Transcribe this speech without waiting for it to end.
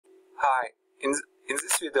Hi, in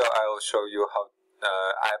this video I will show you how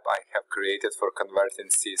app I have created for converting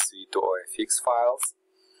CSV to OFX files.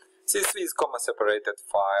 CSV is comma separated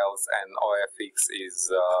files and OFX is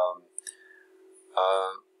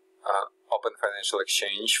Open Financial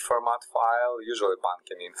Exchange format file, usually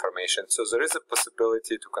banking information. So there is a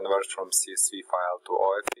possibility to convert from CSV file to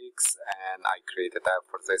OFX, and I created app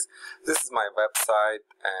for this. This is my website,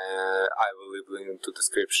 and I will leave link to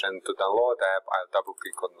description to download app. I'll double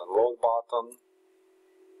click on the download button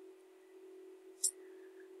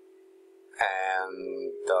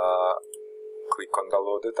and click on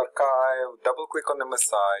downloaded archive, double click on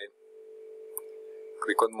MSI.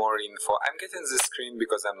 Click on more info. I'm getting this screen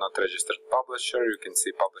because I'm not registered publisher. You can see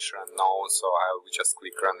publisher unknown, so I'll just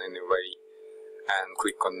click run anyway and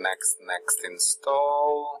click on next,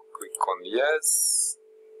 install, click on yes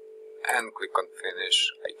and click on finish.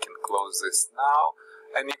 I can close this now,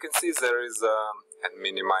 and you can see there is and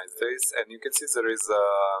minimize this, and you can see there is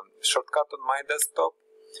a shortcut on my desktop.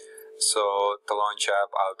 So to launch app,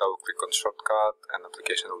 I'll double click on shortcut and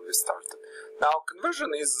application will be started. Now conversion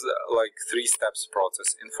is like 3 steps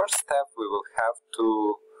process. In first step we will have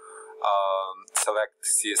to select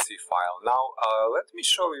CSV file. Now let me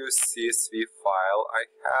show you CSV file I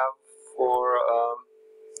have for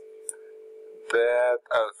that,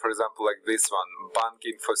 for example, like this one, bank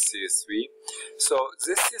info CSV. So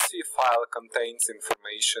this CSV file contains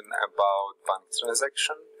information about bank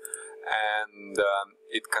transaction, and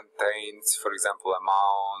it contains, for example,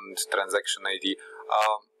 amount, transaction ID.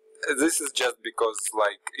 This is just because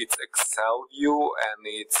like it's Excel view and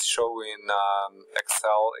it's showing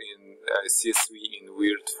Excel in CSV in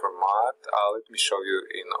weird format. Let me show you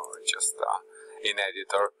in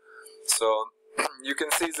editor. So you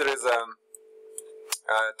can see there is a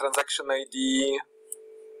transaction ID,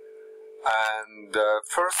 and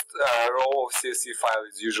first row of CSV file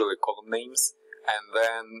is usually column names, and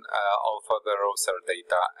then all further rows are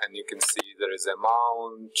data, and you can see there is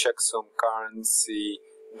amount, checksum, currency,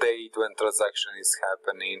 date when transaction is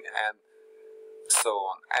happening, and so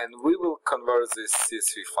on. And we will convert this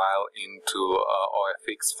CSV file into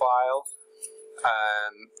OFX file.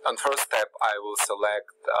 And on first step I will select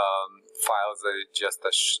files that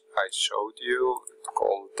I showed you,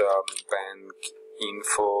 called bank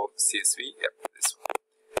info CSV. Yep, this one.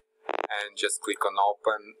 And just click on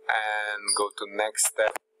open and go to next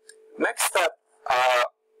step. Next step,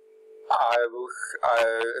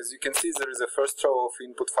 as you can see, there is a first row of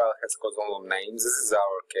input file has column names. This is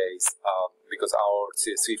our case because our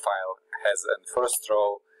CSV file has a first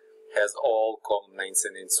row has all column names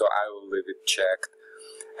in it, so I will leave it checked.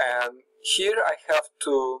 And here I have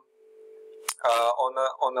to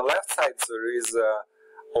on the left side there is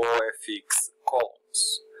OFX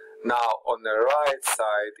columns. Now on the right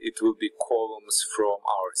side it will be columns from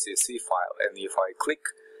our CSV file, and if I click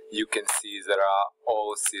you can see there are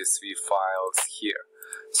all CSV files here.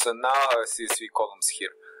 So now our CSV columns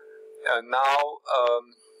here. Now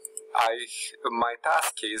my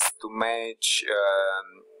task is to match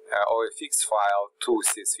OFX file to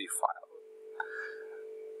CSV file.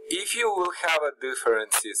 If you will have a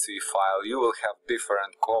different CSV file, you will have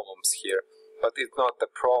different columns here, but it's not a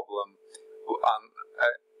problem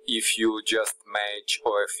if you just match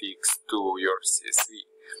OFX to your CSV.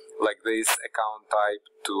 Like this, account type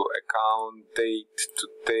to account, date to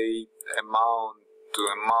date, amount to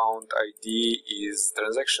amount, ID is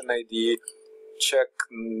transaction ID, check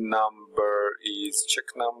number is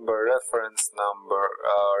check number, reference number,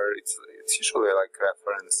 it's usually like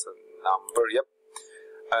reference number, yep.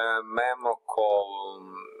 Memo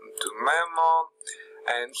column to memo,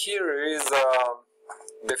 and here is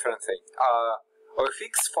a different thing.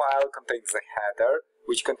 OFX file contains a header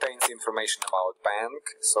which contains information about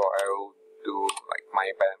bank, so I will do like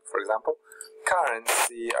my bank, for example.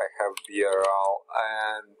 Currency, I have BRL,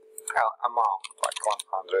 and amount like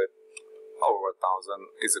 100 or 1000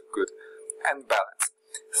 is a good, and balance.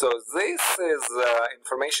 So this is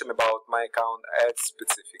information about my account at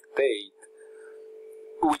specific date,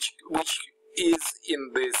 which is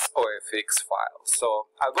in this OFX file. So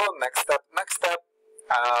I'll go next step. Next step,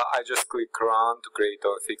 I just click run to create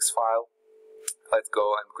OFX file. Let's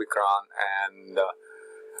go and click run, and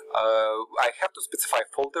I have to specify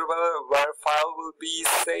folder where file will be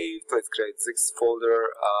saved. Let's create this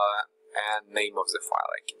folder and name of the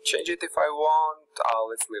file. I can change it if I want.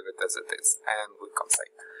 Let's leave it as it is and click on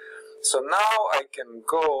save. So now I can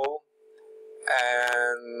go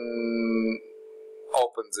and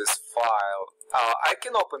open this file. I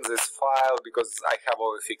can open this file because I have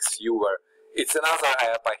OFX viewer. It's another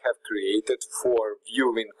app I have created for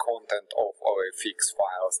viewing content of OFX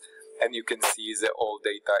files. and you can see the all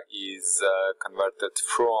data is converted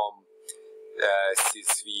from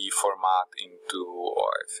CSV format into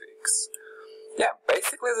OFX. Yeah,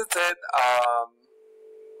 basically that's it.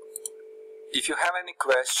 If you have any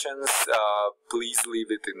questions, please leave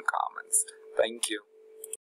it in comments. Thank you.